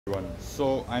Everyone.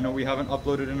 So I know we haven't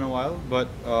uploaded in a while, but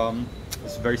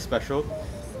it's very special.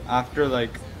 After like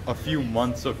a few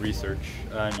months of research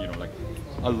and like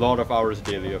a lot of hours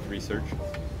daily of research,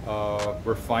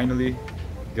 we're finally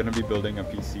gonna be building a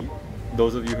PC.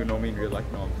 Those of you who know me in real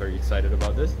life know I'm very excited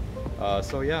about this.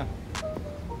 So yeah,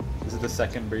 this is the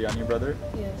second Biryani brother.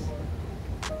 Yes.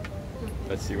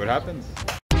 Let's see what happens.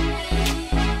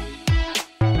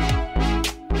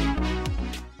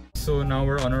 So now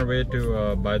we're on our way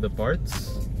to buy the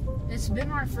parts. It's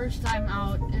been our first time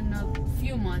out in a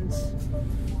few months.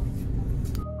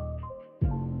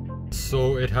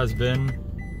 So it has been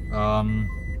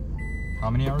how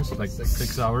many hours? Like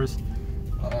 6 hours.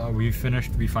 We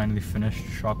finally finished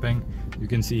shopping. You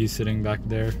can see he's sitting back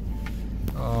there.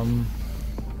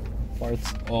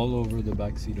 Parts all over the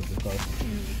back seat of the car.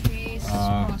 Case,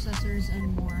 processors,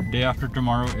 and more. Day after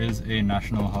tomorrow is a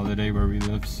national holiday where we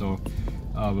live, so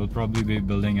we'll probably be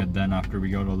building it then after we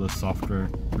got all the software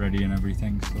ready and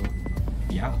everything. So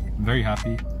yeah, very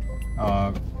happy.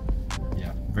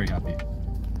 Yeah, very happy.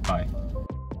 Bye.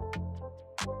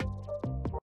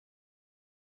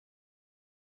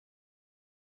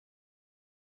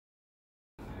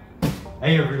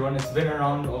 Hey everyone, it's been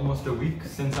around almost a week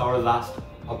since our last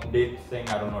update thing.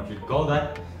 I don't know what you'd call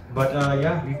that, but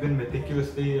yeah, we've been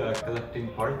meticulously collecting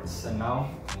parts, and now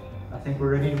I think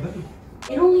we're ready to build.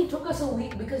 It only took us a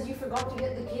week because you forgot to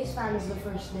get the case fans the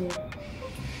first day.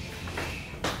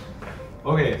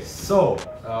 Okay, so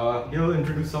he'll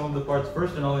introduce some of the parts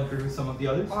first and I'll introduce some of the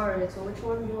others. Alright, so which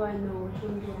one do I know?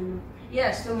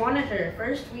 Yes, the monitor.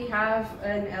 First we have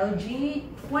an LG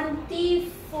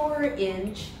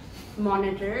 24-inch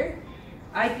monitor,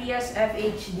 IPS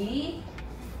FHD,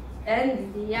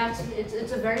 and yeah,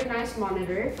 it's a very nice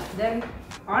monitor. Then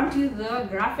onto the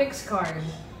graphics card.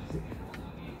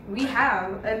 We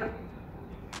have an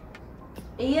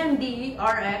AMD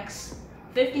RX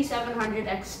 5700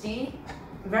 XT,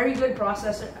 very good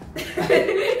processor,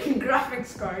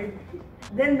 graphics card.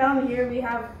 Then down here we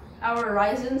have our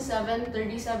Ryzen 7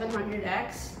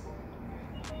 3700X.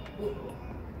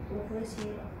 What can I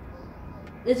see?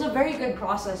 It's a very good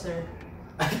processor.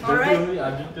 Alright.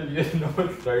 Adjective, you know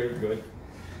it's very good.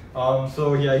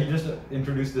 So yeah, he just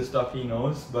introduced the stuff he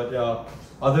knows, but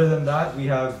other than that, we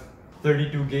have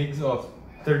 32 gigs of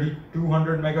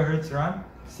 3200 megahertz RAM,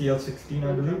 CL16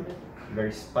 I believe.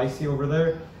 Very spicy over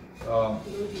there.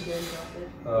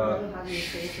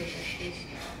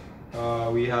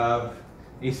 We have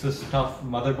Asus TUF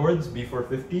motherboards,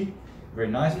 B450. Very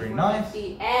nice, very nice.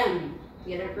 M,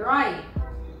 get it right.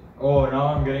 Oh, now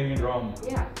I'm getting it wrong.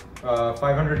 Yeah.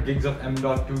 500 gigs of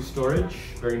M.2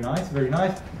 storage. Very nice, very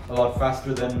nice. A lot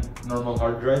faster than normal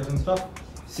hard drives and stuff.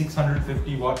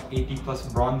 650 watt 80 plus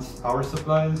bronze power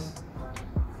supplies.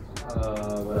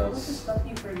 What else?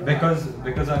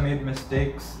 Because I made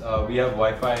mistakes, we have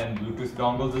Wi-Fi and Bluetooth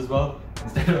dongles as well,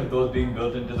 instead of those being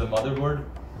built into the motherboard.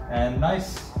 And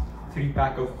nice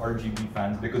 3-pack of RGB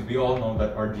fans, because we all know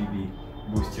that RGB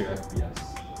boosts your FPS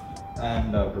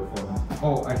and performance.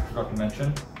 Oh, I forgot to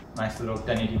mention, nice little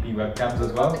 1080p webcams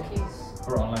as well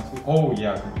for online school. Oh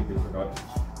yeah, I completely forgot.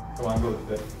 So I'm going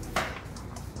with it.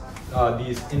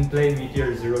 These in-play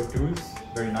Meteor 02s,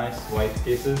 very nice white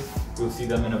cases. We'll see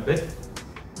them in a bit.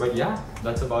 But yeah,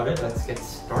 that's about it. Let's get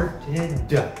started.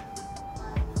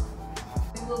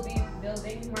 We will be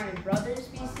building my brother's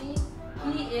PC.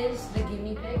 He is the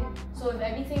guinea pig. So if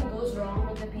anything goes wrong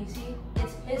with the PC,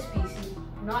 it's his PC,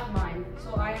 not mine.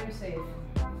 So I am safe.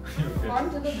 Okay. On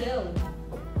to the build.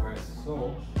 Alright,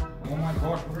 so, oh my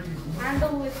gosh, what are you doing?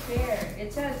 Handle with care.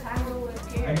 It says handle with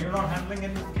care. And you're not handling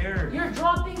it with care. You're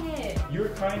dropping it. You're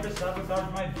trying to sabotage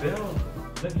my build.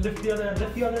 Lift the other end,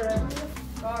 lift the other end.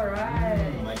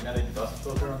 Alright. Magnetic dust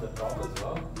filter on the top as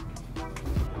well.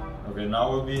 Okay, now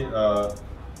we'll be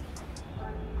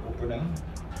opening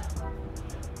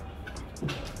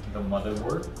the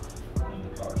motherboard and the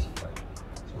power supply.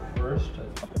 So first,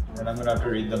 and I'm gonna have to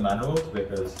read the manuals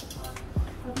because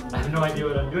I have no idea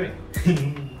what I'm doing.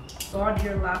 God,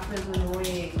 your laugh is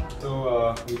annoying.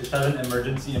 So we just had an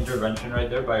emergency intervention right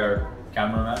there by our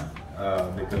cameraman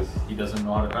because he doesn't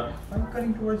know how to cut. Why are you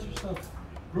cutting towards yourself?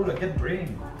 Rula, get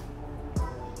brain.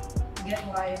 Get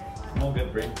life. No,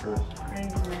 get brain first. Brain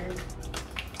nerd.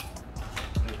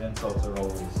 The insults are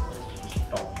always just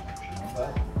top notch, you know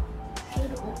that?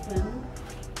 Should open.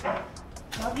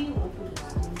 How do you open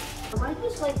this thing? Am I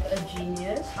just like a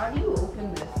genius? How do you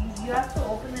open this? You have to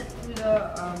open it through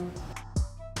the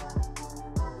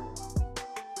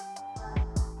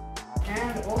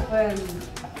and open.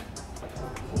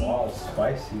 Wow,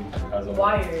 spicy. Has a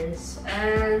Wires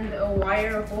and a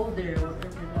wire holder. Whatever.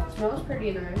 That smells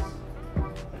pretty nice.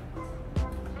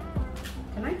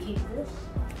 keep this.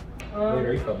 Wait,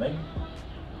 are you filming?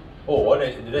 Oh, what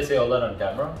did I say all that on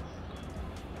camera?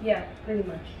 Yeah, pretty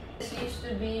much. This used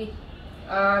to be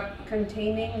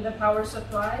containing the power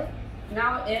supply.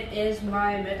 Now it is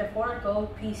my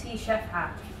metaphorical PC chef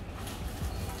hat.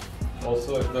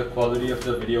 Also, if the quality of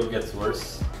the video gets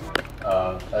worse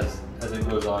as it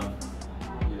goes on,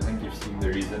 you think you're seeing the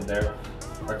reason there.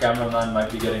 Our cameraman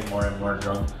might be getting more and more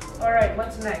drunk. Alright,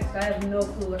 what's next? I have no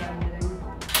clue what I'm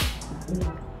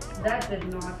doing. That did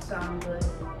not sound good.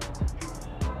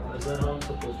 Is that how I'm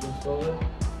supposed to install it?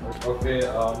 Okay,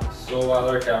 so while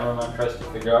our cameraman tries to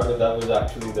figure out if that was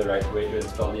actually the right way to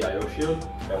install the IO shield,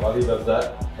 while he does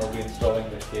that, I'll be installing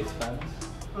the case fans.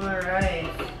 Alright.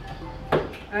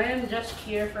 I am just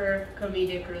here for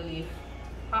comedic relief.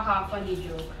 Haha, funny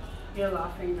joke. You're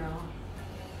laughing now.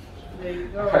 There you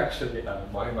go. Actually,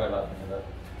 why am I laughing at that?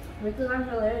 Because I'm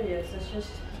hilarious. It's just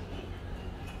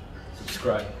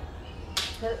Subscribe.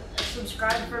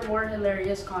 subscribe for more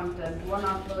hilarious content. One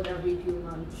upload every 2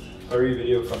 months. Hurry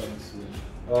video coming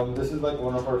soon. This is like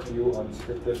one of our few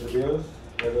unscripted videos,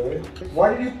 by the way.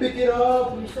 Why did you pick it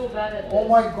up? You're so bad at this. Oh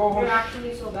my god. You're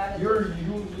actually so bad at You're this.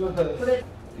 useless. Put it. I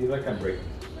feel like I'm breaking.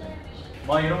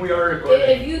 Ma, you know we are recording.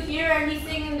 If you hear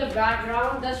anything in the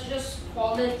background, that's just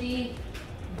quality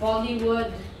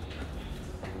Bollywood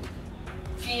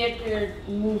theater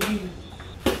movie.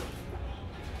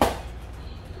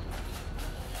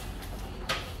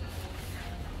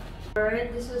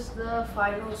 Alright, this is the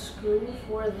final screw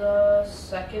for the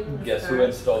second Guess who fan.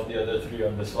 installed the other 3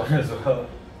 on this one as well?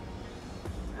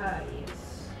 Ah,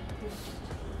 yes. Just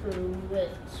screw it.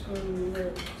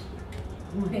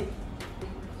 Wait,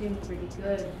 seems pretty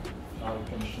good. Now we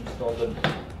can install the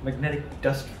magnetic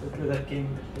dust filter that came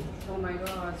with it. Oh my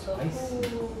god, so Nice.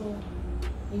 cool.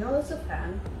 You know it's a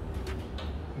fan?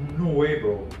 No way,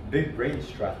 bro. Big brain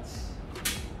strats.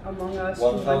 Among Us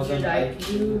 1000 200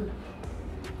 IQ.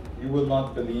 You will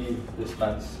not believe this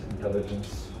man's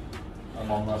intelligence.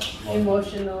 Among Us.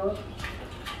 Emotional.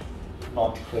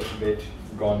 Not clickbait.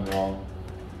 Gone wrong.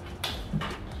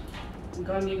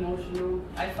 Gone emotional.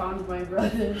 I found my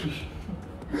brother.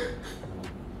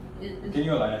 Can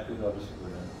you align it please? I'll just put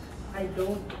it in. I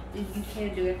don't. If you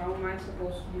can't do it, how am I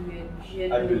supposed to do it? I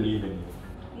Genuinely. believe in you.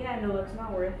 Yeah, no, it's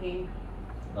not working.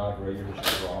 Not right, you're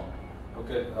just wrong.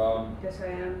 Okay, Yes, I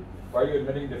am. why are you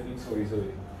admitting defeat so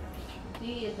easily?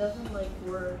 See, it doesn't like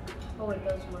work. Oh, it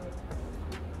does work.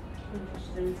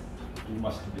 Interesting. You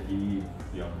must believe,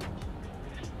 young.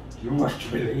 You must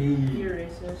believe. You're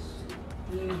racist.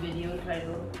 New video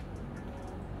title.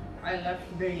 I left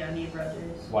Biryani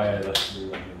Brothers. Why I left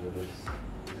Biryani Brothers.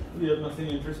 We have nothing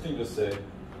interesting to say.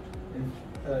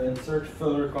 Insert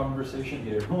filler conversation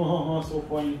here. So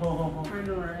funny. I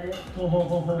know, right?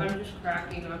 I'm just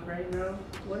cracking up right now.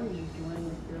 What are you doing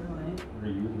with your life? What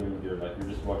are you doing with your life? You're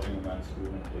just watching a man screw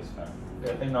in a case fan.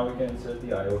 Okay, I think now we can insert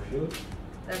the IO shield.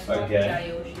 That's not Again. the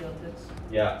IO shield. That's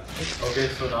Yeah. Okay,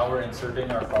 so now we're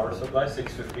inserting our power supply,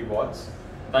 650 watts.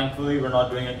 Thankfully, we're not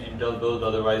doing an Intel build,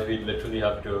 otherwise we'd literally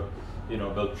have to, you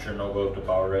know, build Chernobyl to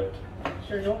power it.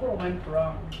 Chernobyl went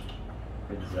wrong.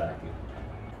 Exactly.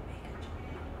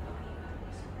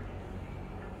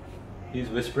 He's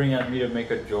whispering at me to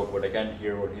make a joke, but I can't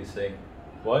hear what he's saying.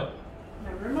 What?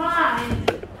 Never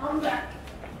mind. I'm back.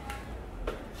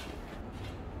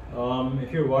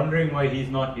 If you're wondering why he's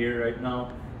not here right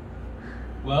now,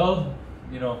 well,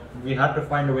 you know, we had to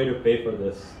find a way to pay for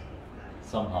this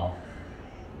somehow.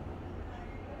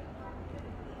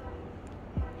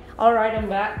 Alright, I'm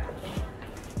back.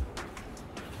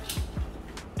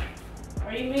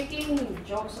 Are you making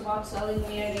jokes about selling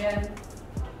me again?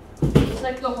 It's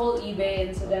like the whole eBay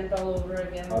incident all over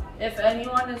again. If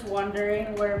anyone is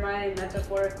wondering where my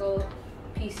metaphorical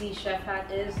PC chef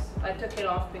hat is, I took it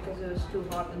off because it was too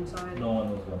hot inside. No one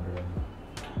was wondering.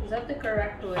 Is that the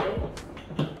correct way?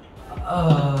 Did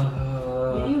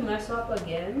you mess up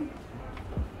again?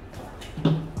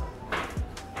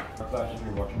 Flash, if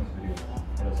you're watching this video,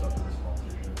 hit us up with a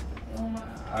sponsorship.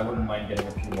 I wouldn't mind getting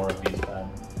a few more of these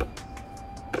fans.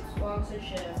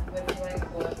 Sponsorship with like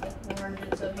what, like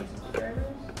 470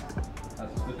 subscribers?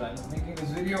 That's the time of making this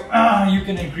video. You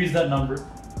can increase that number.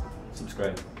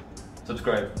 Subscribe.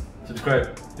 Subscribe.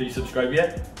 Subscribe. Did you subscribe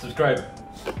yet? Subscribe.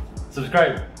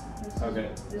 Subscribe. Okay.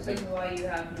 This is why you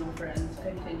have no friends.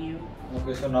 Continue.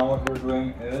 Okay, so now what we're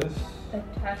doing is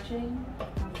Attaching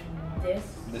this.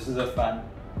 this is a fan.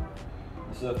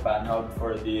 This is a fan hub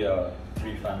for the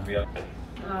 3 fans we have.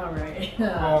 Alright.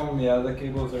 Yeah, the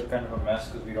cables are kind of a mess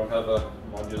because we don't have a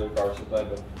modular power supply,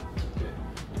 but okay.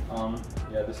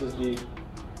 Yeah, this is the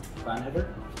fan header.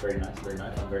 Very nice, very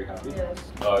nice. I'm very happy. Yes.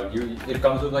 It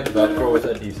comes with like Velcro with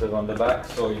adhesive on the back,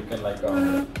 so you can like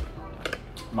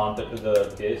mount it to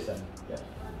the case, and yeah,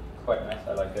 quite nice.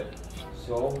 I like it.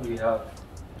 So we have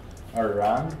our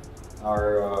RAM,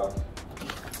 our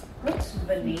What's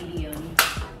vanadium?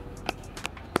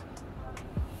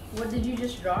 What did you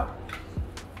just drop?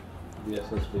 the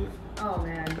SSD, Oh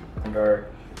man. and our,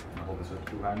 I'll hold this with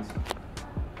two hands,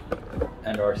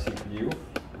 and our CPU.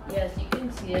 Yes, you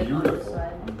can see it on the Beautiful.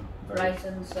 side.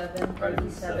 Ryzen 7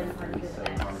 Ryzen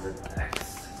 3700X.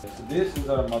 So this is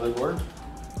our motherboard.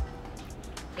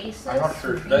 Asus I'm not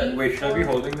sure. Should I be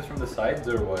holding this from the sides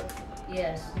or what?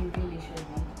 Yes, you really should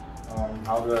be.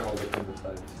 How do I hold it from the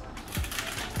sides?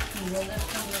 You hold it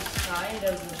from the side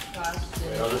of the plastic.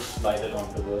 Wait, I'll just slide it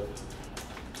onto the.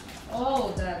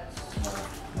 Oh, that's.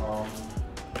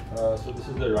 So this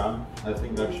is the RAM. I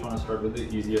think I just want to start with the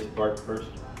easiest part first.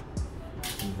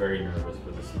 I'm very nervous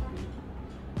for the CPU.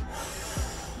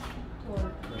 Look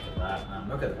at that, man.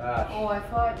 Look at that. Oh, I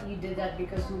thought you did that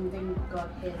because something got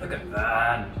hit. Look at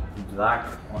that. Black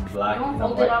on black. Don't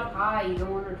hold it up high. You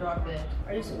don't want to drop it.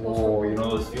 Are you supposed to? Oh, you know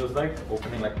what this feels like?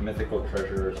 Opening like mythical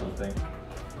treasure or something.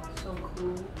 So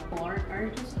cool.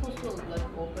 Aren't you supposed to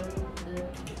like open the?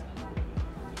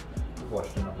 I've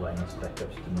watched enough Linus Tech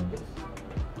Tips to know this.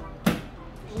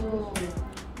 Oh.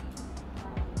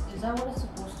 Is that what it's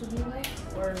supposed to be like?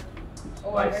 Or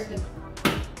oh, I heard it.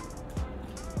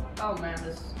 Oh man,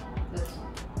 this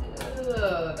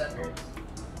that hurts.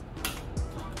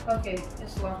 Okay,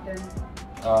 it's locked in.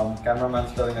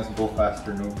 Cameraman's telling us go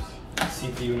faster, noobs.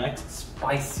 CPU next,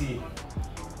 spicy.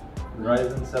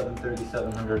 Ryzen 7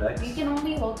 3700X. You can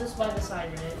only hold this by the side,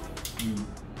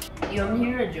 right? You want me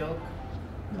to hear a joke?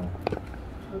 No.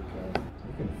 Okay.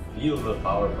 You can feel the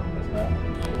power from this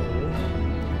now.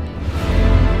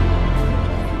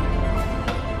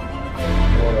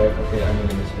 Alright, okay, I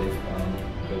made a mistake.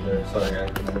 Sorry, I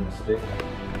made a mistake.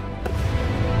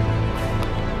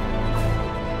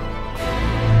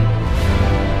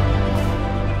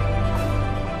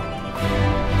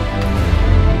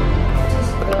 This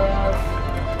is the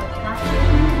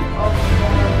attachment of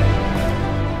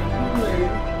the cooler.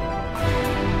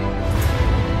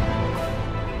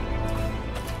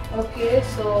 Okay,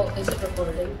 so is it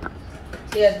recording?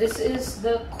 Yeah, this is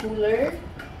the cooler.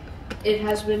 It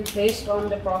has been placed on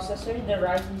the processor, the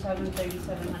Ryzen 7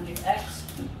 3700X.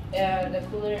 The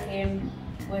cooler came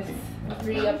with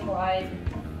pre-applied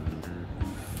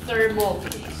thermal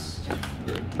paste.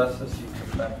 That's the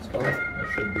secret back spot. That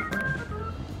should be fine.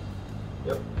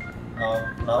 Yep.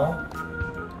 Now,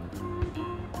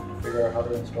 figure out how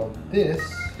to install this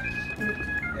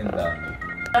in that.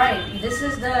 Alright, this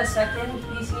is the second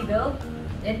PC build.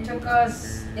 It took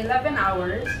us 11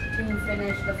 hours to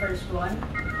finish the first one.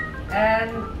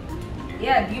 And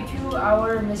yeah, due to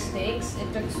our mistakes,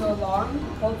 it took so long.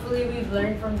 Hopefully we've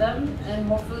learned from them, and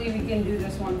hopefully we can do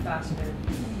this one faster.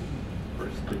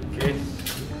 First case.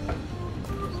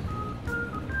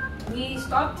 We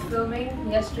stopped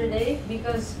filming yesterday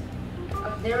because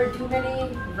there were too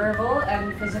many verbal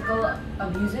and physical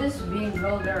abuses being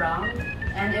rolled around,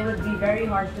 and it would be very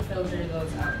hard to filter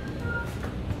those out.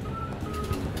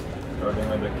 Starting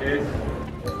with the case.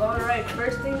 Alright,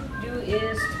 first thing to do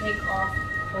is take off.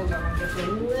 Hold on, I'm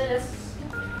getting list.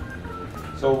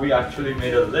 So we actually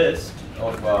made a list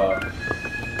of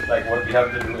like what we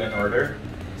have to do in order.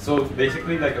 So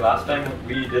basically, like last time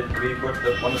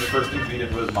one of the first things we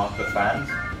did was mount the fans.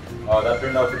 That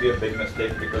turned out to be a big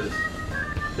mistake because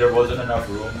there wasn't enough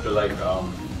room to like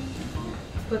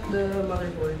Put the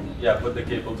motherboard. yeah, put the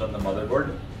cables on the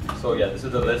motherboard. So yeah, this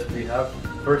is the list we have.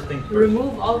 First thing first.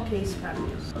 Remove all case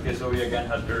panels. Okay, so we again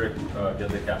had to get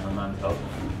the cameraman's help.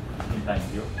 Thank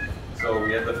you. So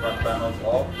we have the front panels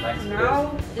off. Next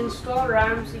Now install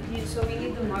RAM, CPU. So we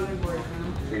need the motherboard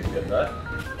now. please get that.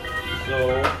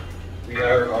 So we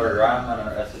have our RAM and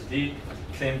our SSD.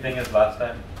 Same thing as last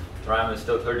time. RAM is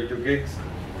still 32 gigs.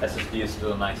 SSD is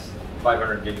still nice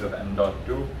 500 gigs of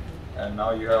M.2. And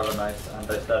now you have a nice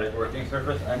anti-static working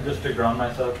surface. And just to ground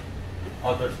myself,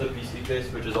 I'll touch the PC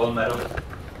case, which is all metal.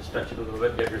 Just stretch it a little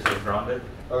bit, get yourself grounded.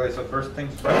 Okay, so first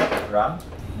things first, RAM.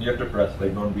 You have to press,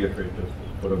 like don't be afraid to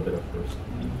put a bit of force.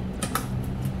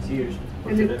 See, you just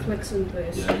push And it then in. clicks in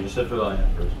place. Yeah, you just have to line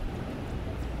it first.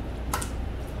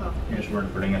 Oh. You just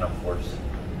weren't putting enough force.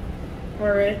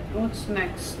 Alright, what's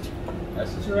next?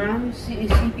 SSD. RAM,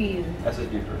 CPU.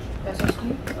 SSD first.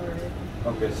 SSD? Alright.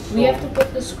 Okay, so We have to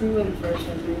put the screw in first,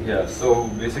 I think. yeah, so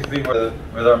basically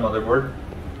with our motherboard,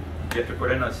 you have to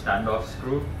put in a standoff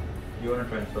screw. You want to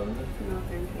try installing it? No,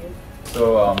 thank you.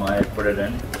 So I put it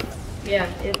in. Yeah,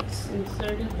 it's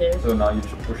inserted there. So now you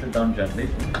should push it down gently.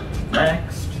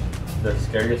 Next, the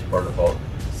scariest part of all,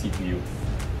 CPU.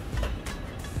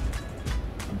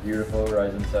 Beautiful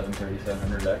Ryzen 7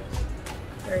 3700X.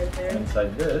 Right there.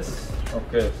 Inside this,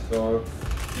 okay, so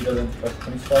he doesn't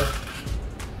custom start.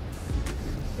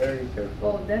 Very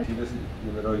careful. Oh, then. See this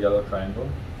little yellow triangle?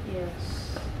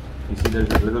 Yes. You see there's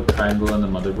a little triangle on the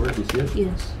motherboard, you see it?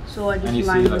 Yes. So I just And you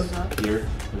line see those like up. here,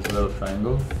 there's a little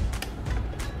triangle.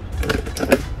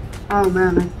 Oh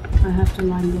man, I have to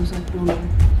line those up, don't I?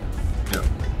 Yeah.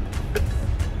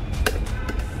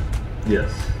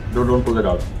 Yes. Don't pull it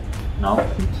out. Now. Come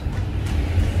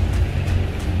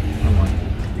on.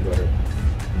 You got it.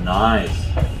 Nice.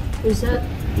 Is that?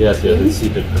 Yes, it's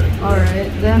seated correctly.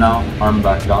 Alright, then. Now, arm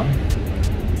back down.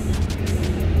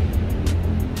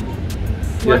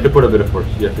 You have to put a bit of force.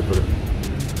 You have to put it.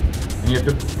 And you have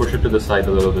to push it to the side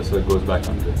a little bit so it goes back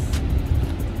onto it.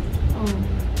 Oh.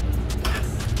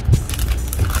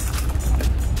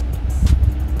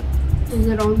 Is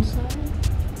it on side?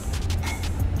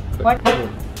 What?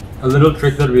 A little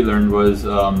trick that we learned was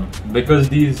because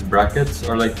these brackets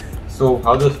are like, so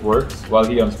how this works, while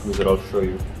he unscrews it, I'll show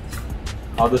you.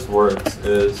 How this works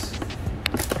is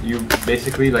you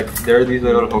basically, like, there are these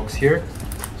little hooks here,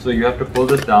 so you have to pull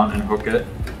this down and hook it,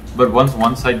 but once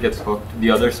one side gets hooked, the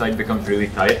other side becomes really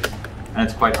tight and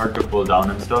it's quite hard to pull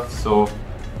down and stuff. So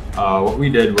what we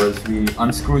did was we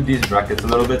unscrewed these brackets a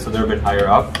little bit so they're a bit higher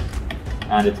up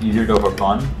and it's easier to hook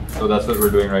on. So that's what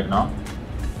we're doing right now.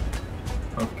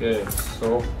 Okay,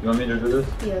 so you want me to do this?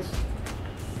 Yes.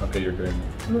 Okay, you're doing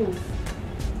it. No.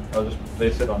 I'll just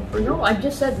place it on for you. No, I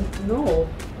just said no.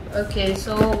 Okay,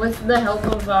 so with the help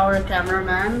of our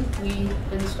cameraman, we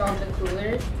installed the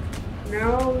cooler.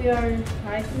 Now we are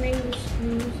tightening the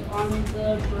screws on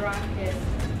the bracket.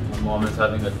 My mom is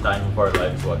having a time of our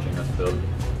lives watching us build.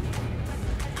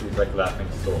 She's like laughing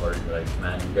so hard, like,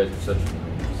 man, you guys are such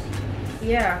noobs.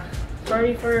 Yeah,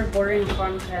 sorry for boring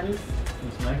content.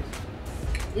 What's next?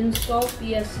 Install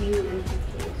PSU into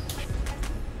case.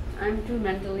 I'm too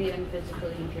mentally and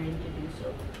physically drained to do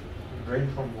so.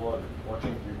 Drained from what?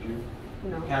 Watching YouTube?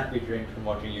 No. You can't be drained from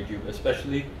watching YouTube,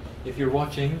 especially if you're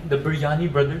watching the Biryani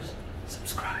Brothers.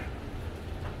 Subscribe.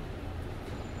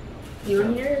 You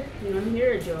wanna hear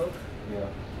a joke? Yeah.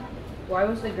 Why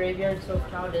was the graveyard so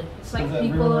crowded? It's like people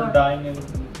everyone are are dying and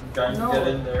trying no, to get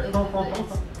in there.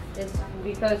 it's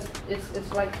because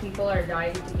it's like people are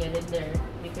dying to get in there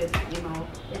because you know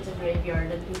it's a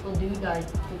graveyard and people do die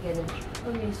to get in.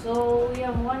 Okay, so we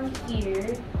have one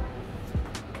here.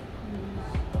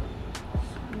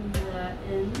 Screw that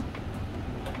in.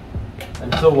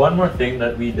 And so one more thing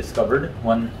that we discovered,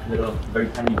 one little very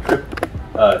tiny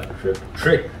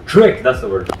trick, that's the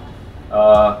word.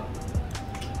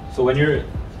 So when you're,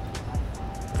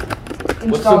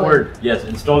 what's the word? Yes,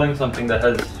 installing something that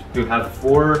has to have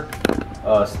 4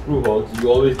 screw holes, you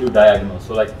always do diagonal.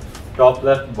 So like top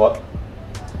left,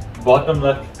 bottom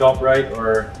left, top right,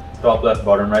 or top left,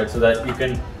 bottom right, so that you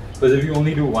can, because if you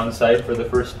only do one side for the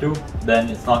first 2, then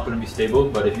it's not going to be stable,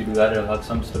 but if you do that, it'll have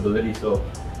some stability, so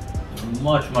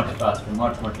much faster,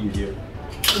 much easier.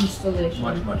 Installation.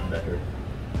 Much better.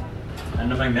 And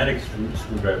the magnetic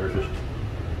screwdriver is just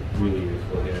really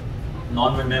useful here.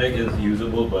 Non-magnetic is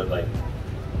usable, but like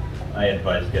I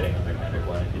advise getting a magnetic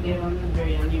one if you Get on the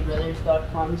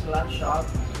BiryaniBrothers.com/shop.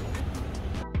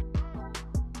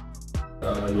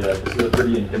 yeah, this is a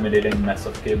pretty intimidating mess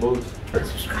of cables.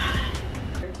 That's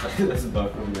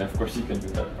about from me. Of course you can do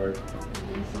that part.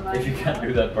 If you can't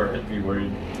do that part, I'd be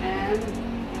worried.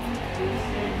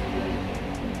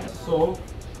 So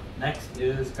next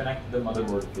is connect the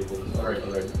motherboard cables. Alright.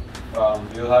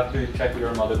 You'll have to check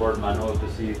your motherboard manual to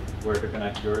see where to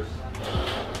connect yours.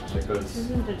 Because This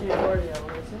isn't a tutorial,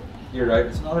 is it? you're right,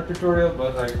 it's not a tutorial,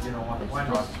 but like, you know, why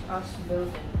not? Just us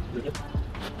building.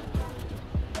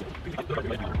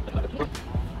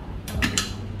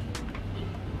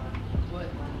 What?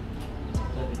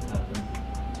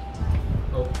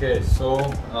 Okay, so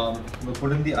we'll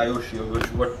put in the IO shield, which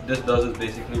what this does is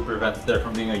basically prevents there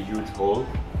from being a huge hole.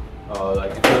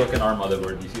 Like if you look in our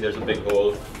motherboard, you see there's a big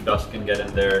hole, dust can get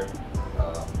in there,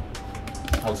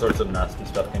 all sorts of nasty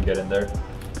stuff can get in there.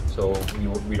 So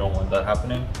we don't want that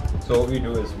happening. So what we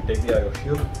do is we take the IO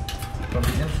shield from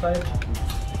the inside.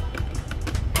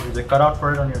 There's a cutout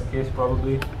for it on your case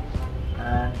probably,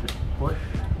 and just push.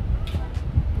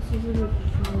 This isn't a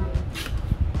tutorial.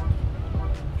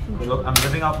 Look, I'm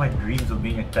living out my dreams of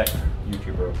being a tech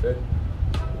YouTuber, okay?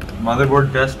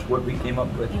 Motherboard test, what we came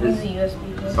up with Even is... the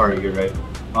USB test. Sorry, you're right.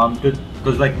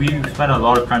 Because like we spent a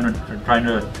lot of time trying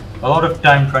to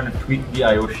tweak the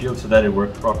IO shield so that it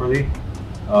worked properly.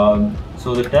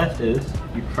 So the test is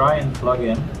you try and plug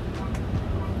in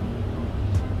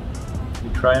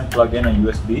a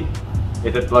USB.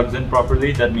 If it plugs in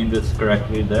properly, that means it's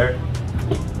correctly there.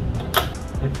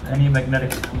 If any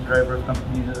magnetic screwdriver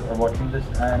companies are watching this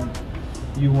and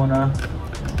you wanna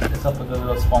set this up with a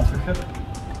little sponsorship,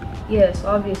 Yes,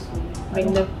 obviously.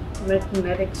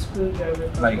 Magnetic screwdriver.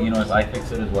 like if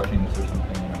iFixit is watching this or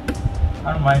something,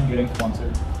 I don't mind getting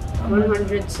sponsored.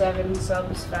 107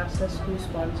 subs, fastest screw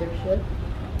sponsorship.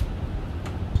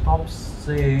 Stop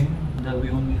saying that we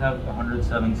only have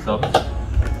 107 subs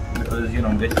because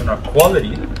based on our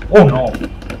quality. Oh no.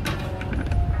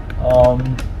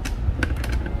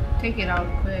 Take it out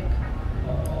quick.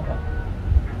 Oh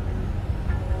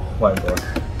my god.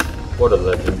 What a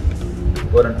legend.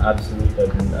 What an absolute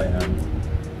legend I am.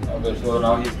 Okay, so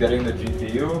now he's getting the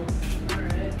GPU.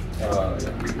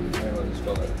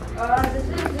 Alright. This is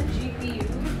the GPU.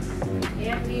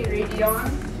 AMD Radeon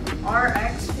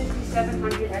RX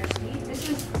 5700 XT. This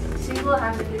is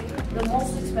single-handedly the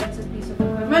most expensive piece of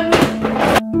equipment.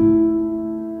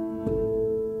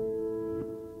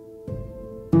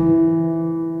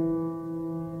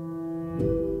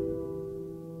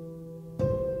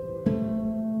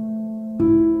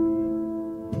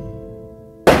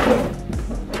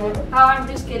 I'm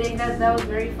just kidding. That was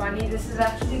very funny. This is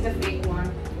actually the fake one.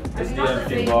 It's the not the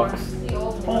empty fake box. one. The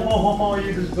old one. Oh,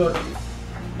 you just got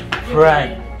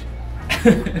pranked.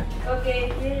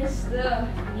 Okay, here's the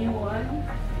new one.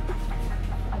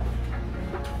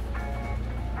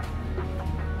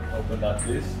 Open that,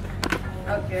 please.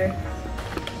 Okay.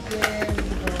 There we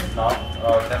go. Now,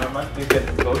 cameraman, please get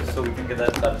it close so we can get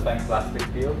that satisfying plastic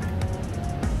feel.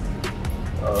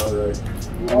 Alright.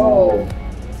 Oh.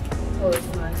 Oh,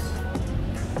 it's nice.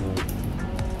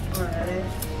 Alright.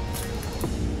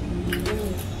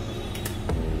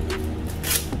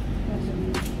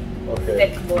 Okay.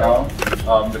 Thick boy.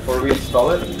 Now, before we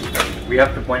install it, we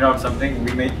have to point out something.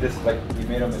 We made a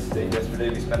mistake yesterday.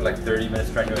 We spent like 30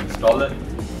 minutes trying to install it,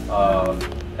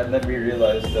 and then we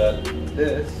realized that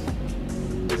this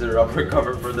is a rubber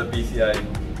cover for the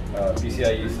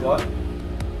PCIe slot.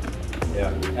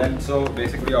 Yeah, and so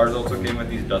basically ours also came with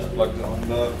these dust plugs on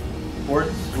the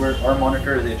ports. Where our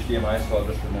monitor is HDMI, so I'll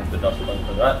just remove the dust plug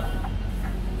for that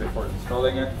before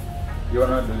installing it. You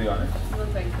wanna do the honors? No,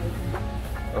 thank you.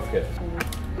 Okay.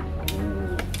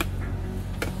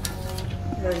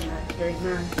 Very nice, very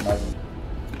nice. Nice.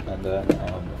 And then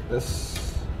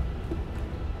this.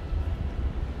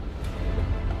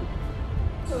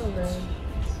 Oh, nice.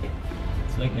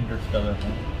 It's like Interstellar,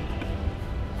 huh?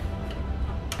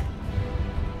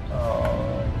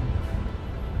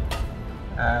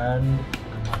 And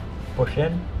push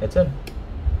in, it's in.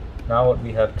 Now what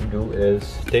we have to do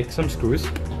is take some screws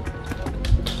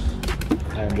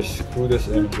and just screw this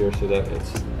in here so that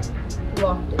it's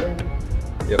Locked in.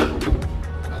 yep.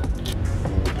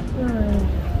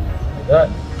 Like that.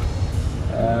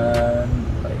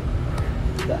 And like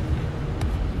that.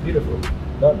 Beautiful.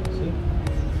 Done. See?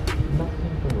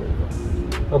 Nothing to worry about.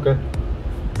 Okay.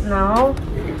 Now,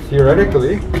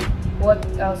 Theoretically. what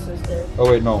else is there? Oh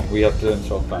wait, no, we have to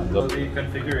install fans. So the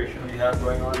configuration we have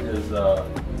going on is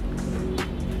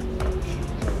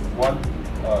one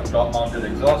top-mounted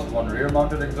exhaust, one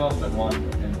rear-mounted exhaust, and one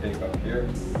intake up here.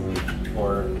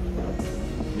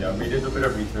 We did a bit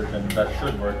of research and that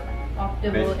should work.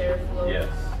 Optimal airflow. Yes,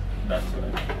 that's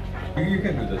right. You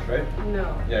can do this, right?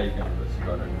 No. Yeah, you can do this. You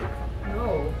got it.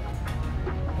 No.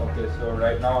 Okay, so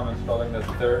right now I'm installing the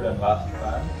third and last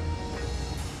fan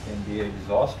in the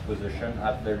exhaust position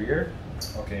at the rear.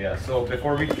 Okay, yeah, so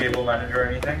before we cable manage or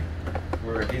anything,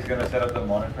 he's going to set up the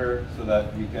monitor so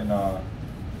that we can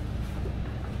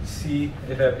see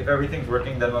if everything's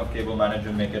working, then we'll cable manage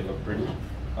and make it look pretty.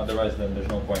 Otherwise, then there's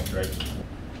no point, right?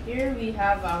 Here we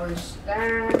have our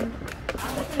stand.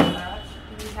 After that,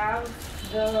 we have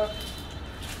the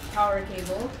power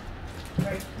cable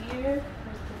right here.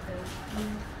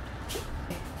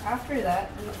 After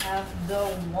that, we have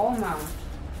the wall mount.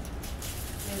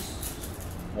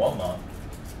 Wall mount?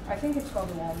 I think it's called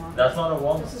a wall mount. That's not a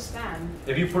wall mount. It's a stand.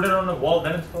 If you put it on a wall,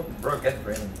 then it's called, bro, get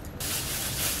brain.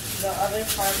 The other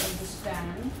part of the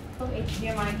stand.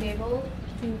 HDMI cable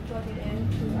to plug it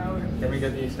into our... Can we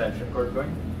get the extension cord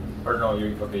going? Or no, you're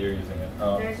using it.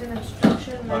 There's an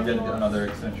instruction I'll get manual. another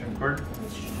extension cord.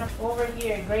 Over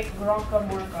here, Great Gronka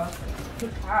Morka, to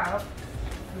have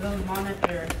the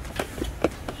monitor.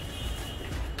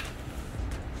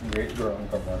 Great growing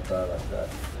come out like that.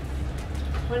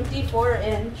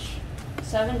 24-inch,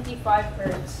 75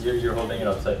 hertz. You're holding it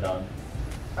upside down.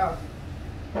 Oh,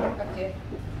 okay.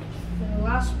 For the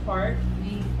last part,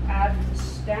 we add the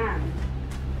stand.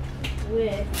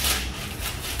 which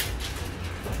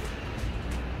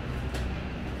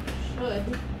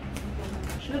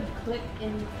should click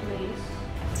in place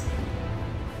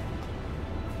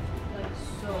like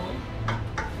so.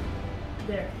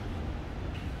 There.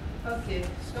 Okay,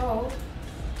 so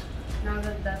now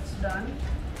that that's done,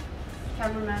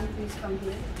 cameraman, please come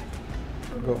here.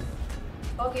 Go.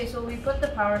 Okay, so we put the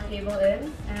power cable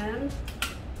in and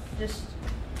just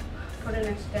put an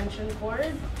extension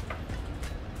cord,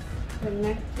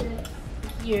 connect it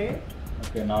here.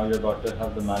 Okay, now you're about to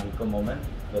have the magical moment.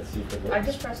 Let's see if it works. I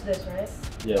just pressed this, right?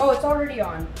 Yes. Oh, it's already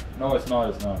on. No, it's not.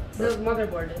 It's not. The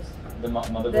motherboard is. The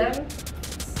motherboard. Then,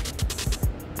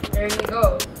 there you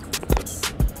go.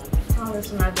 Oh,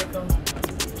 that's magical.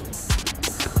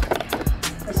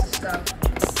 That's the stuff.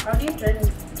 How do you turn?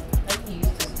 How do you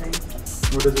use this thing?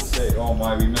 What does it say? Oh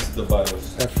my, we missed the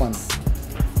BIOS. F1.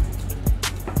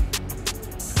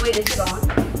 Wait, is it on?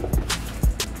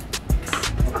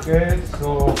 Okay, so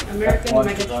American F1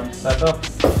 Mega is on Train. setup.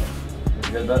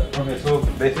 You get that? Okay, so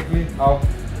basically how?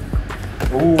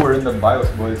 Oh, we're in the BIOS,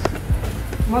 boys.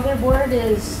 Motherboard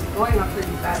is going up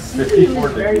pretty fast. CPU 54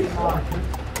 is very degrees. hot.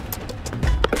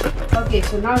 Okay,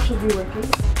 so now it should be working.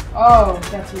 Oh,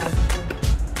 that's magical.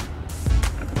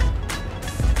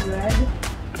 Red.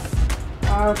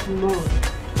 Out mode.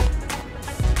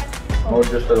 Mode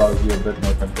just allows you a bit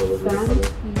more control over the Fan color.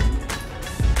 speed.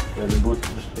 Yeah, the boost,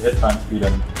 just hit fan speed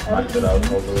and max it out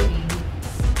all the way.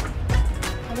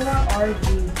 What about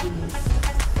RGB?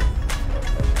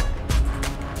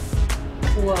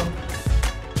 Whoa.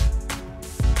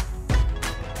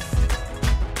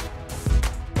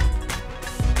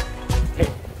 Hey,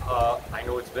 I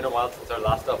know it's been a while since our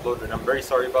last upload and I'm very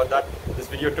sorry about that. This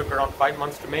video took around 5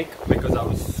 months to make because I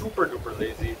was super duper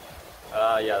lazy.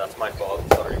 Yeah, that's my fault.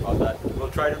 Sorry about that. We'll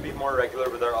try to be more regular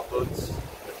with our uploads in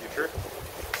the future.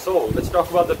 So, let's talk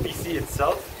about the PC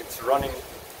itself. It's running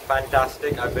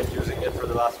fantastic. I've been using it for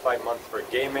the last 5 months for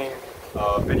gaming,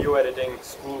 video editing,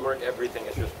 schoolwork, everything.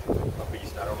 It's just a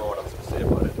beast. I don't know what else to say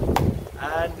about it.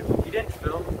 And we didn't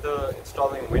film the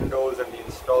installing Windows and the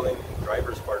installing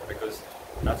drivers part because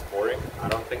that's boring. I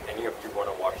don't think any of you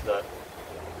want to watch that.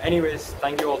 Anyways,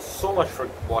 thank you all so much for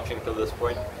watching till this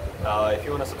point. If you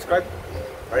want to subscribe,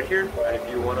 right here. And if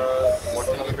you want to watch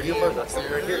another video first, that's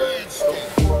right here. So,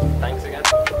 thanks again.